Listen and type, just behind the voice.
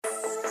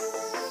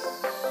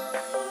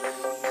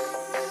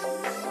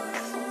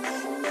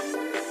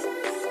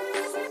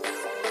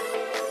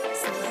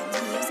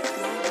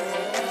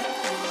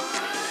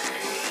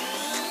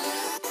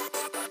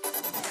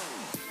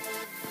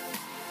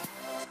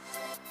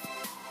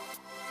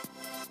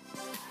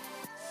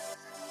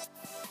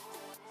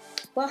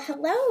Well,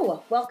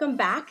 hello. Welcome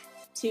back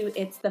to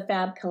It's the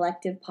Fab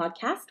Collective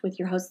podcast with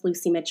your host,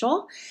 Lucy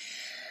Mitchell.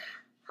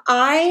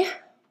 I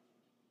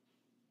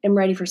am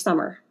ready for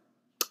summer.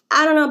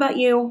 I don't know about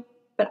you,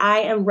 but I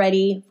am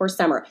ready for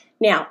summer.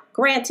 Now,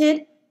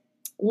 granted,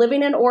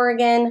 living in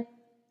Oregon,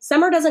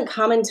 summer doesn't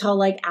come until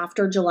like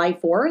after July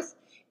 4th,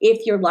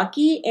 if you're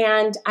lucky.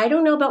 And I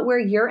don't know about where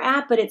you're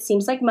at, but it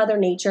seems like Mother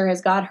Nature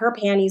has got her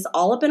panties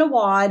all up in a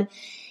wad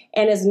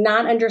and is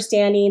not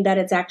understanding that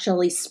it's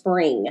actually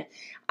spring.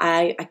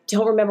 I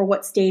don't remember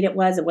what state it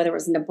was, whether it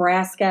was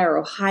Nebraska or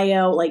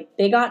Ohio. Like,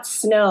 they got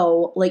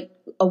snow like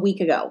a week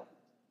ago.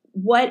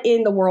 What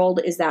in the world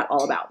is that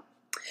all about?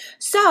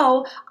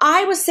 So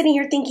I was sitting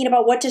here thinking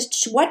about what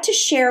to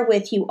share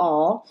with you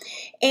all.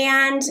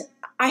 And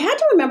I had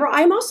to remember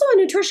I'm also a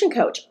nutrition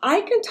coach. I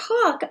can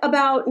talk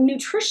about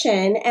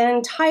nutrition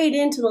and tie it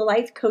into the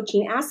life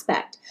coaching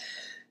aspect.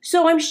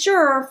 So I'm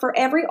sure for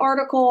every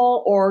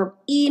article or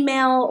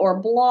email or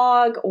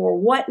blog or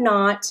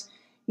whatnot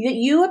that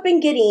you have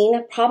been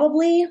getting,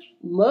 probably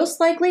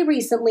most likely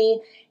recently,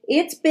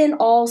 it's been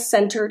all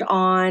centered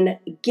on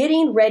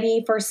getting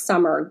ready for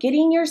summer,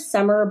 getting your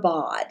summer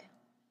bod.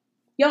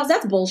 Y'all,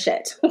 that's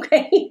bullshit,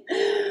 okay?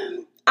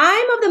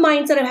 I'm of the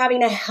mindset of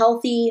having a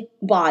healthy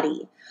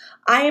body.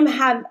 I am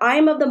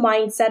of the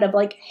mindset of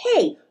like,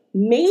 hey,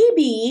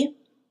 maybe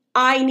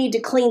I need to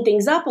clean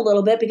things up a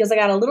little bit because I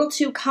got a little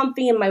too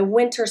comfy in my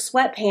winter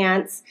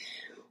sweatpants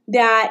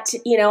that,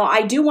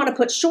 I do want to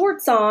put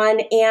shorts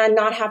on and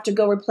not have to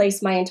go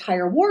replace my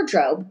entire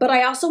wardrobe. But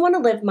I also want to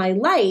live my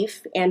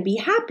life and be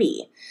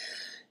happy.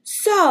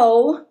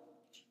 So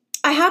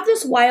I have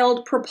this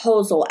wild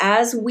proposal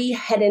as we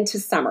head into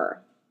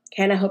summer.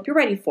 Okay, and I hope you're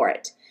ready for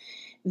it.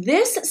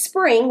 This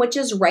spring, which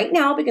is right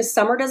now because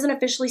summer doesn't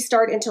officially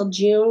start until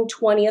June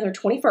 20th or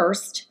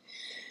 21st,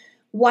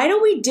 why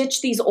don't we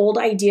ditch these old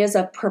ideas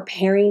of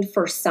preparing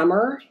for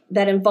summer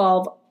that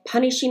involve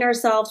punishing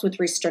ourselves with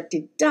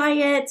restricted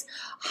diets,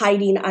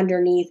 hiding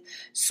underneath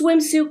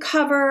swimsuit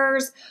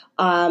covers,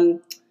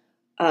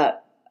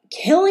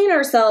 killing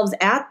ourselves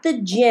at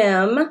the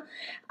gym?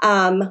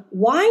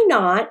 Why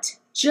not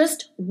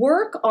just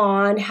work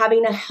on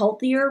having a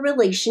healthier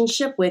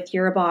relationship with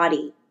your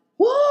body?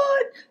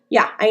 What?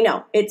 Yeah, I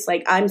know. It's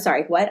like, I'm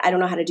sorry, what? I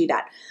don't know how to do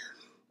that.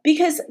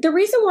 Because the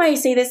reason why I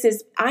say this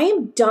is I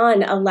am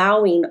done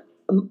allowing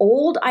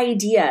old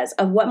ideas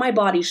of what my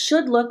body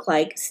should look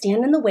like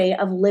stand in the way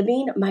of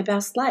living my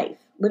best life,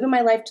 living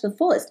my life to the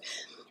fullest.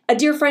 A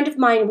dear friend of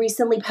mine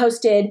recently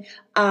posted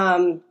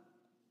a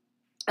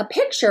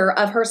picture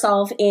of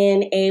herself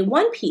in a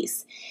one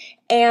piece.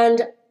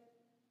 And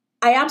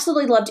I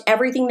absolutely loved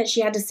everything that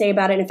she had to say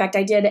about it. In fact,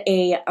 I did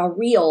a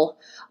reel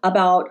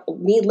about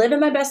me living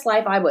my best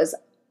life. I was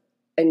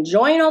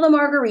enjoying all the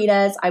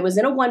margaritas. I was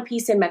in a one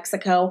piece in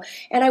Mexico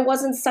and I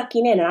wasn't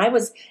sucking in. And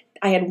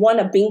I had won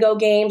a bingo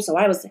game, so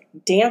I was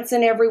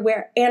dancing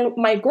everywhere. And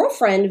my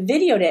girlfriend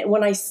videoed it.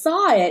 When I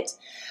saw it,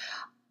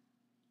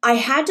 I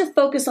had to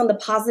focus on the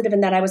positive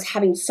and that I was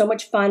having so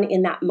much fun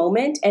in that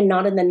moment and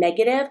not in the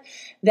negative,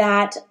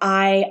 that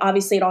I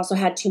obviously had also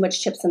had too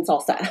much chips and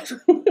salsa.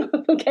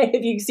 Okay,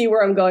 if you see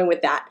where I'm going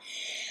with that.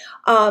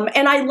 And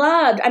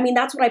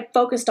that's what I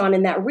focused on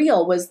in that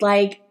reel was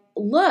like,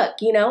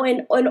 look,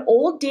 in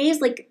old days,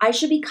 like I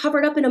should be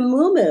covered up in a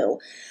muumuu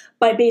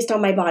based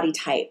on my body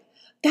type.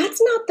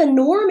 That's not the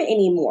norm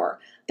anymore.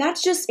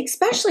 That's just,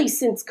 especially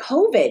since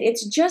COVID,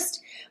 it's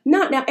just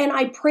not now. And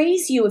I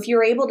praise you if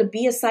you're able to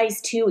be a size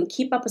 2 and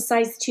keep up a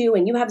size 2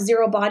 and you have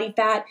zero body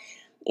fat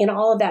and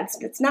all of that.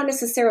 It's not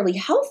necessarily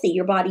healthy.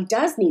 Your body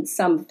does need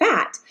some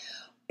fat,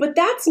 but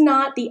that's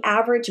not the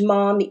average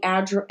mom, the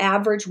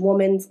average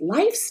woman's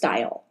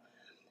lifestyle.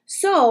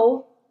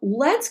 So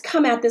let's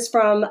come at this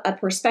from a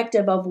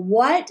perspective of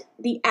what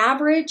the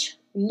average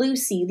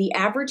Lucy, the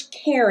average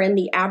Karen,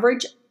 the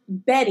average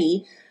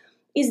Betty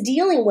is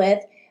dealing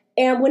with,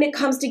 and when it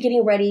comes to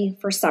getting ready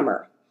for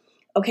summer.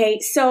 Okay,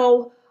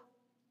 so,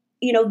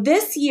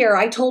 this year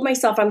I told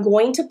myself I'm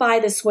going to buy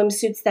the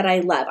swimsuits that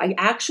I love. I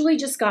actually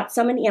just got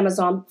some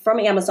from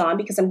Amazon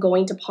because I'm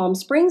going to Palm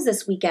Springs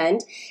this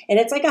weekend, and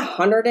it's like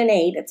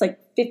 108. It's like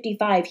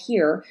 55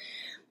 here.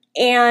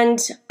 And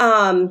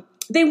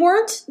they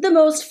weren't the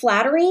most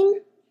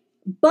flattering,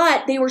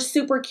 but they were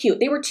super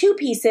cute. They were 2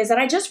 pieces, and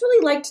I just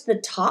really liked the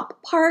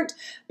top part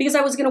because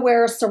I was going to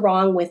wear a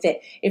sarong with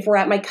it if we're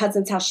at my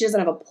cousin's house. She doesn't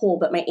have a pool,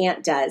 but my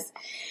aunt does.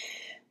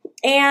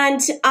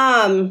 And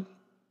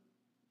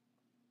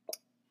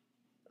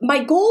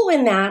my goal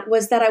in that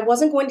was that I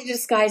wasn't going to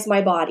disguise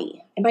my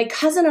body. And my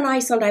cousin and I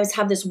sometimes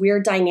have this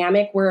weird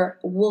dynamic where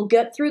we'll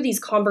get through these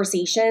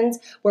conversations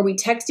where we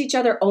text each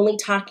other only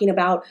talking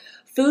about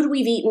food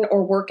we've eaten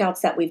or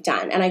workouts that we've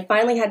done. And I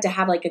finally had to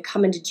have like a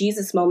come into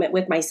Jesus moment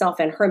with myself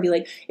and her and be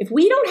like, if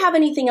we don't have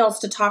anything else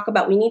to talk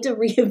about, we need to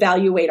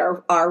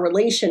reevaluate our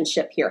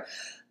relationship here,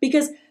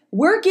 because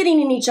we're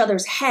getting in each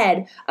other's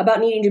head about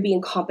needing to be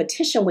in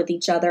competition with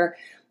each other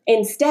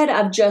instead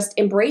of just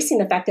embracing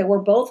the fact that we're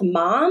both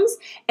moms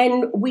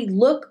and we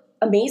look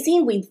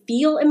amazing, we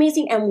feel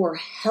amazing, and we're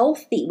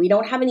healthy. We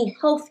don't have any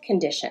health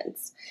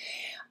conditions.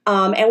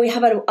 And we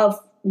have a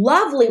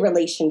lovely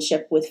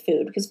relationship with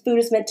food because food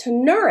is meant to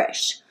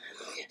nourish.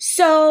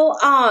 So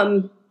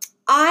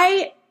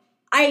I,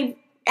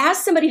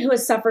 as somebody who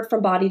has suffered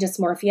from body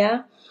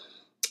dysmorphia,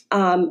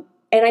 and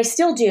I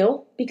still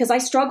do because I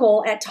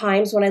struggle at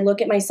times when I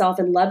look at myself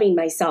and loving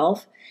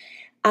myself,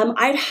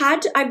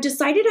 I've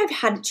decided I've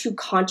had to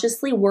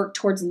consciously work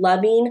towards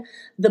loving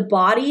the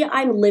body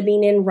I'm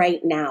living in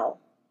right now.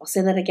 I'll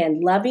say that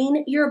again,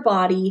 loving your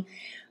body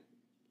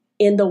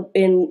in the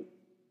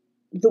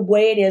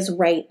way it is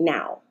right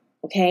now.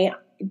 Okay.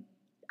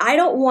 I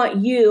don't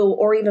want you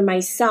or even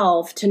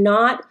myself to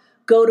not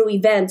go to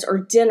events or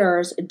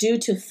dinners due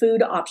to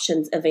food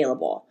options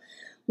available.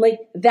 Like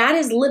that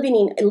is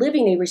living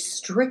a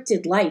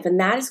restricted life, and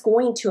that is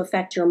going to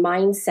affect your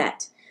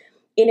mindset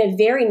in a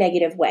very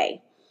negative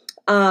way.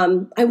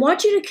 I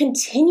want you to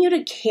continue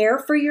to care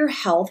for your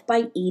health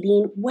by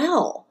eating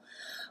well.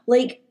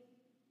 Like,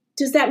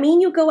 does that mean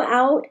you go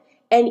out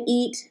and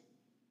eat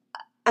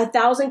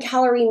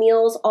 1,000-calorie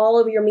meals, all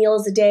of your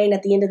meals a day, and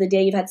at the end of the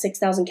day, you've had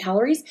 6,000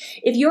 calories?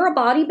 If you're a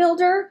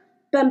bodybuilder,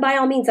 then by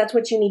all means, that's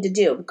what you need to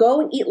do.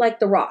 Go and eat like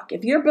The Rock.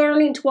 If you're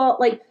burning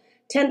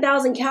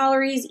 10,000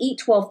 calories, eat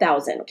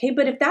 12,000. Okay,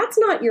 but if that's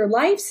not your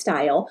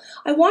lifestyle,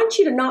 I want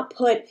you to not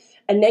put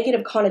a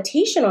negative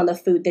connotation on the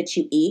food that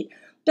you eat,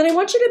 but I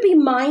want you to be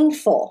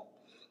mindful.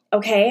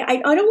 Okay, I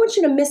don't want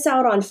you to miss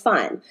out on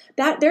fun.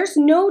 That there's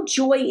no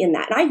joy in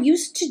that. And I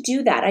used to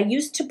do that. I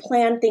used to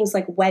plan things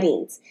like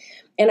weddings,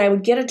 and I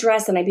would get a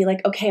dress and I'd be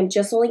like, okay, I'm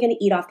just only going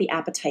to eat off the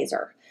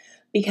appetizer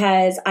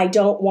because I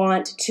don't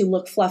want to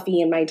look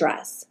fluffy in my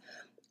dress.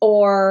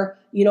 Or,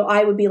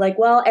 I would be like,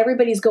 well,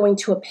 everybody's going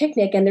to a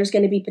picnic and there's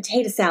going to be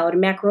potato salad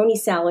and macaroni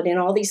salad and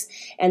all these,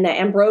 and the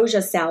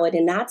ambrosia salad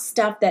and that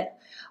stuff that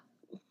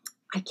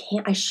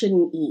I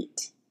shouldn't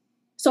eat.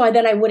 So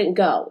then I wouldn't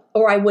go,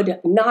 or I would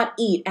not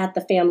eat at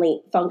the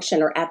family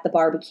function or at the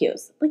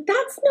barbecues. Like,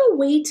 that's no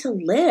way to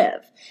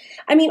live.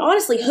 I mean,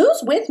 honestly,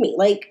 who's with me?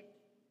 Like,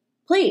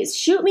 please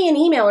shoot me an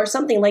email or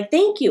something like,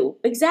 thank you.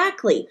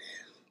 Exactly.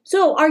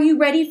 So are you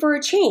ready for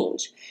a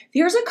change?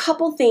 Here's a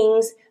couple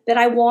things that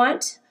I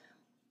want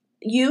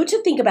you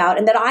to think about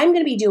and that I'm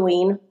going to be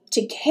doing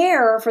to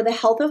care for the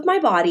health of my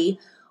body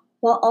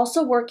while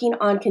also working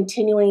on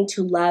continuing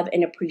to love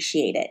and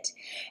appreciate it.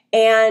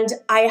 And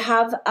I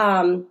have,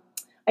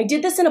 I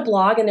did this in a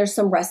blog, and there's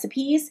some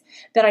recipes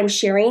that I'm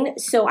sharing.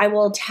 So I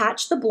will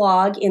attach the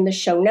blog in the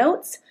show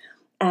notes.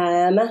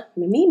 Let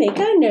me make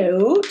a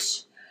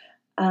note.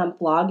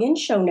 Blog in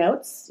show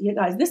notes. You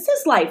guys, this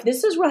is life.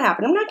 This is what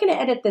happened. I'm not going to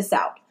edit this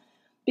out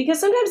because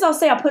sometimes I'll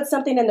say I'll put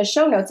something in the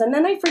show notes and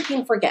then I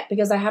freaking forget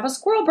because I have a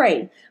squirrel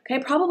brain.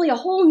 Okay, probably a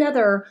whole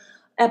nother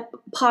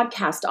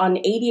podcast on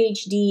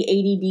ADHD,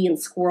 ADD, and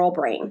squirrel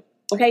brain.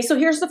 Okay, so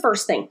here's the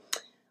first thing.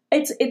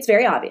 It's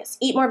very obvious.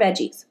 Eat more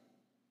veggies.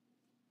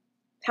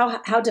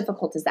 How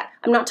difficult is that?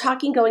 I'm not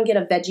talking go and get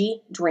a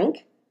veggie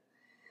drink,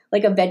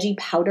 like a veggie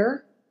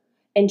powder,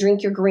 and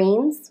drink your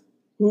greens.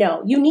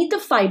 No, you need the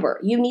fiber.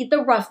 You need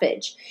the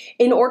roughage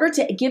in order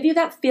to give you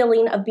that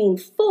feeling of being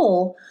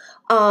full,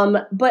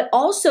 but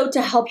also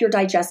to help your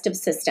digestive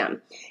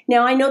system.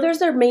 Now, I know there's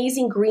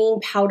amazing green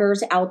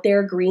powders out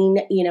there,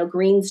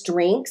 greens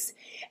drinks,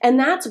 and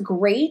that's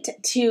great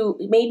to,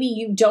 maybe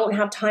you don't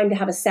have time to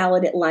have a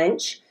salad at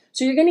lunch.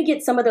 So you're going to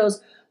get some of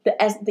those,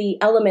 the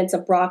elements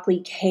of broccoli,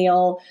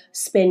 kale,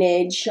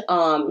 spinach,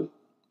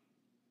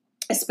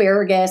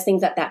 asparagus,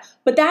 things like that.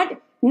 But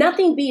that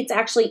nothing beats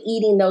actually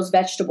eating those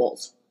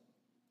vegetables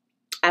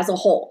as a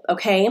whole,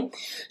 okay?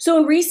 So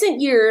in recent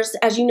years,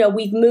 as you know,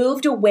 we've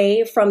moved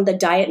away from the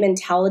diet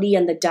mentality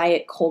and the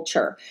diet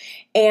culture.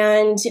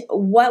 And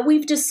what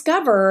we've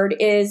discovered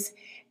is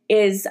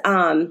it's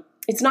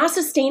not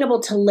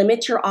sustainable to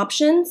limit your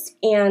options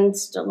and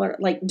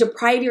like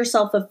deprive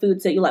yourself of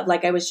foods that you love,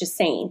 like I was just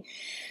saying.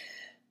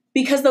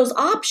 Because those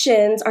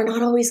options are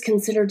not always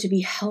considered to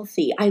be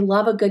healthy. I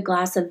love a good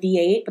glass of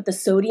V8, but the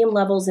sodium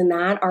levels in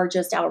that are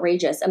just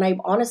outrageous. And I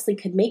honestly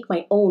could make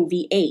my own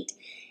V8.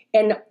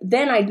 And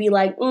then I'd be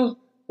like,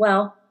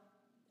 well,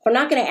 if I'm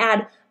not going to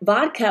add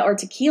vodka or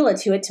tequila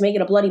to it to make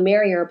it a Bloody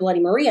Mary or a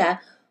Bloody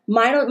Maria,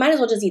 might as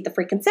well just eat the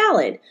freaking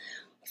salad.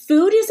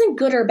 Food isn't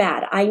good or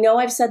bad. I know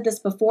I've said this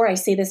before. I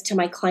say this to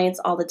my clients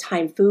all the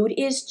time. Food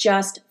is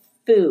just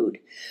food.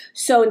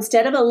 So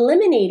instead of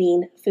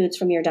eliminating foods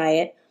from your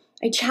diet,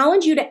 I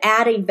challenge you to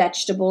add a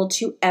vegetable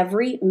to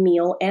every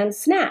meal and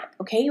snack,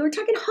 okay? We're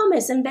talking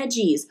hummus and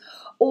veggies.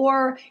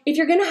 Or if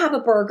you're going to have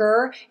a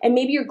burger and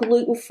maybe you're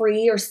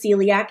gluten-free or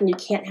celiac and you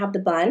can't have the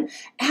bun,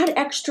 add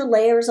extra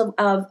layers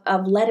of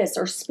lettuce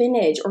or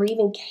spinach or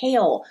even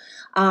kale,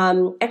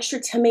 extra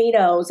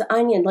tomatoes,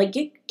 onion. Like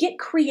get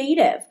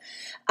creative.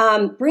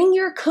 Bring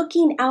your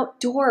cooking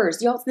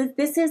outdoors.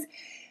 This is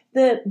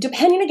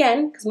depending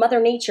again, because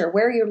Mother Nature,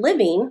 where you're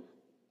living,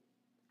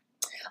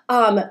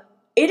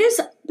 it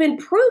has been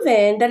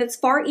proven that it's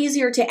far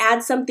easier to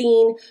add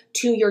something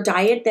to your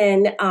diet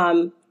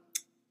than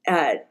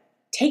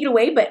take it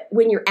away. But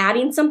when you're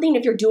adding something,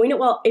 if you're doing it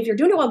while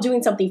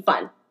doing something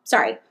fun,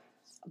 sorry,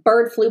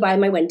 bird flew by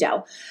my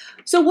window.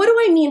 So what do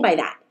I mean by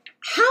that?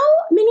 How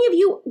many of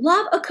you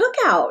love a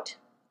cookout,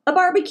 a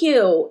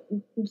barbecue,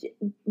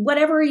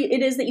 whatever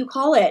it is that you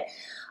call it?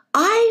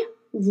 I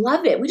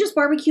love it. We just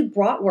barbecued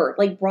bratwurst,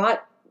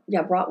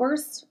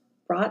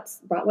 bratwurst,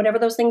 whatever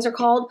those things are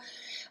called.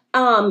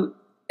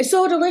 It's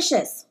so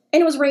delicious.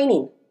 And it was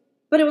raining,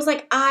 but it was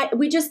like, I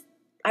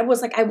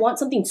was like, I want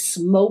something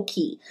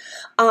smoky.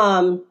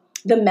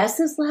 The mess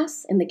is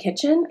less in the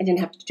kitchen. I didn't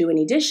have to do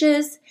any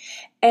dishes.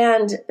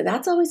 And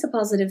that's always a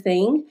positive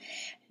thing.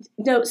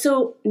 No,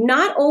 so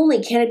not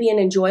only can it be an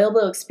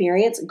enjoyable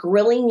experience,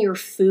 grilling your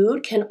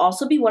food can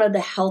also be one of the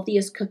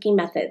healthiest cooking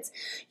methods.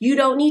 You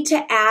don't need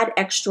to add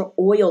extra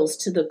oils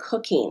to the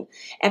cooking.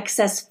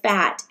 Excess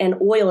fat and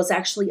oil is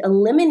actually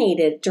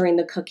eliminated during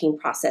the cooking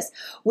process,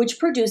 which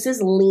produces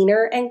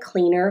leaner and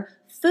cleaner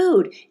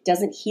food. It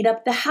doesn't heat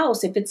up the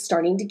house if it's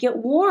starting to get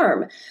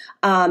warm.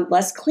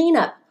 Less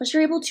cleanup. Plus,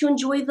 you're able to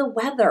enjoy the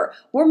weather.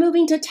 We're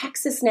moving to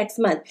Texas next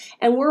month,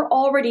 and we're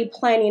already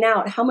planning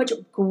out how much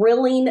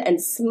grilling and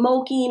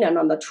smoking and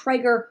on the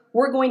Traeger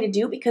we're going to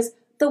do because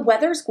the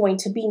weather's going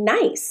to be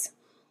nice.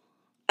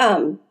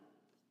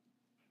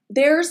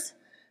 There's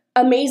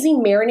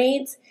amazing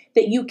marinades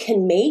that you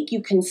can make.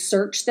 You can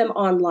search them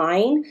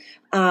online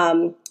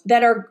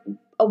that are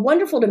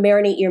wonderful to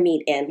marinate your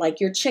meat in, like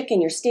your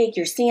chicken, your steak,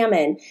 your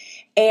salmon,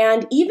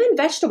 and even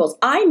vegetables.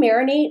 I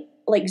marinate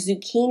like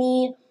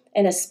zucchini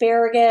and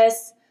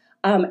asparagus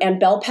and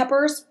bell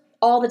peppers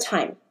all the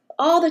time.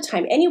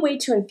 Any way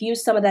to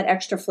infuse some of that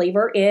extra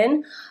flavor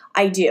in,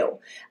 I do.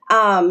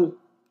 The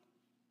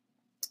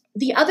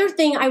other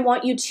thing I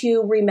want you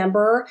to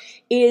remember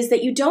is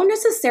that you don't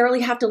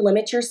necessarily have to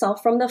limit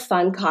yourself from the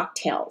fun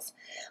cocktails.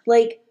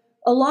 Like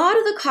a lot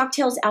of the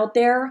cocktails out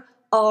there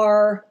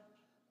are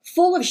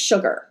full of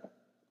sugar,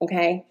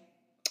 okay?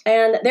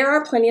 And there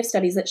are plenty of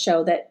studies that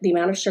show that the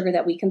amount of sugar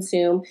that we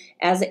consume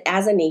as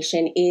a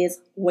nation is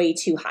way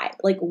too high,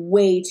 like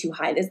way too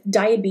high. This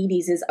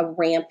diabetes is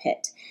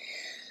rampant.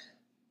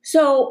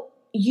 So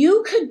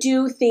you could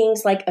do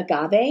things like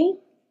agave.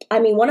 I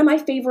mean, one of my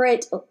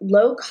favorite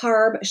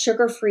low-carb,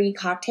 sugar-free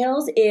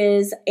cocktails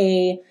is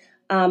a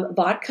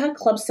vodka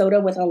club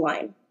soda with a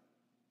lime.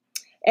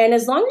 And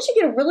as long as you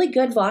get a really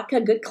good vodka,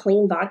 good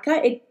clean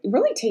vodka, it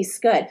really tastes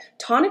good.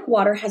 Tonic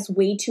water has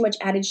way too much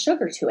added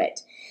sugar to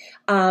it.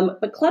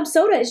 But club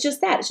soda is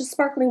just that. It's just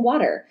sparkling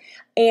water.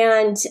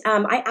 And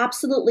I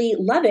absolutely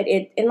love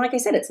it. And like I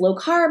said, it's low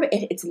carb.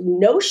 It's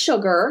no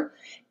sugar.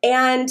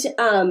 And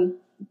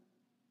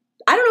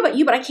I don't know about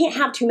you, but I can't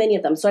have too many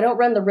of them. So I don't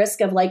run the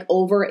risk of like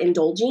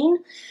overindulging.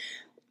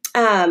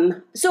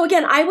 So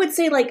again, I would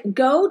say like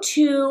go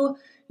to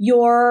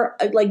your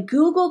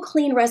Google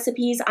clean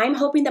recipes. I'm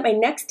hoping that my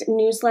next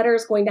newsletter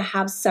is going to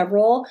have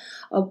several.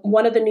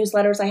 One of the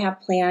newsletters I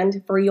have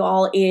planned for you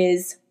all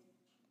is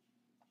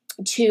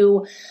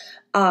to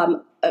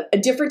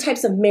different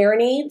types of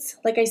marinades,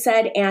 like I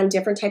said, and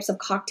different types of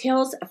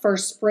cocktails for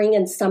spring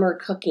and summer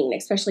cooking,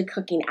 especially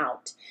cooking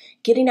out.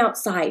 Getting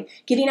outside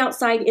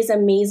is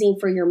amazing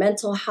for your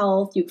mental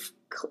health. You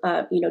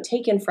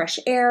take in fresh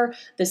air,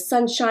 the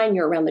sunshine,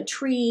 you're around the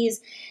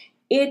trees.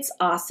 It's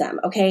awesome,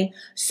 okay?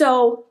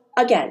 So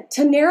again,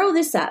 to narrow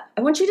this up,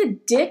 I want you to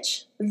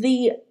ditch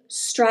the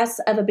stress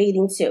of a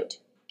bathing suit,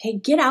 okay?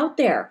 Get out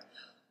there.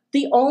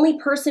 The only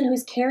person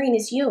who's caring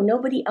is you.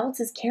 Nobody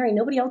else is caring.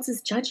 Nobody else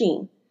is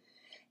judging.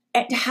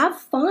 And have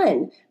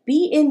fun.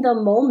 Be in the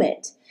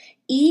moment.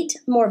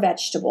 Eat more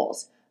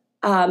vegetables.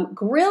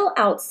 Grill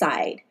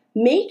outside.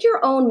 Make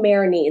your own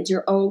marinades,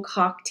 your own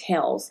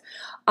cocktails.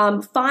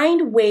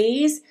 Find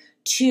ways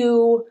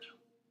to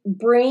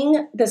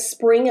bring the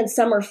spring and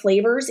summer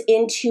flavors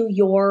into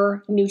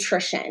your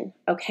nutrition,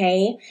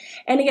 okay?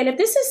 And again, if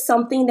this is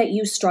something that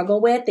you struggle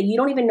with, that you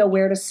don't even know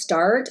where to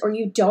start, or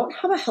you don't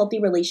have a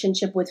healthy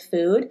relationship with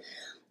food,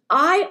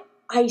 I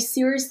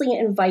seriously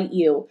invite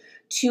you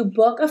to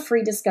book a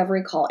free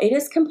discovery call. It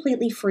is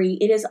completely free.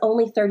 It is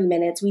only 30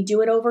 minutes. We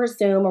do it over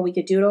Zoom or we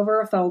could do it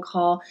over a phone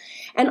call.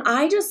 And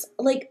I just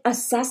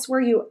assess where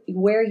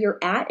you're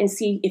at and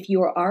see if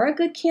you are a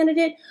good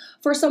candidate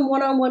for some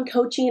one-on-one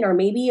coaching or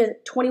maybe a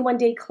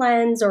 21-day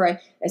cleanse or a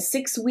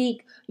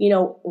 6-week,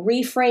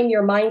 reframe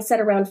your mindset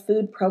around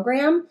food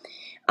program.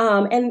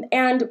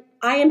 And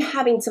I am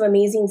having some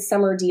amazing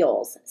summer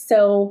deals.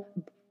 So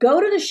go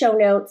to the show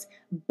notes,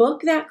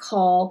 book that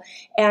call,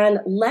 and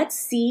let's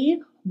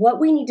see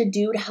what we need to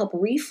do to help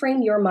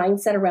reframe your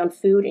mindset around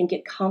food and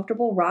get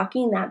comfortable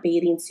rocking that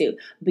bathing suit,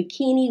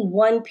 bikini,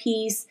 one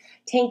piece,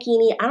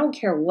 tankini, I don't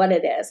care what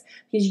it is,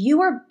 because you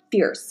are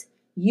fierce,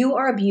 you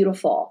are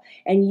beautiful,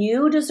 and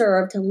you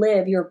deserve to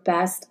live your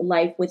best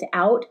life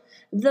without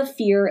the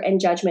fear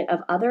and judgment of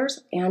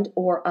others and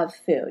or of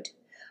food.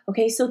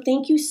 Okay, so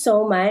thank you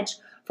so much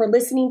for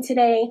listening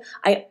today.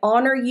 I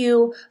honor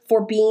you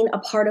for being a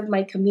part of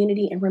my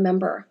community. And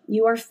remember,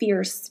 you are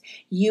fierce,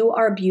 you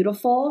are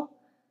beautiful,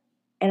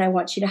 and I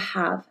want you to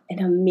have an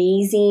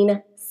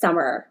amazing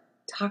summer.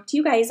 Talk to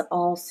you guys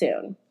all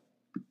soon.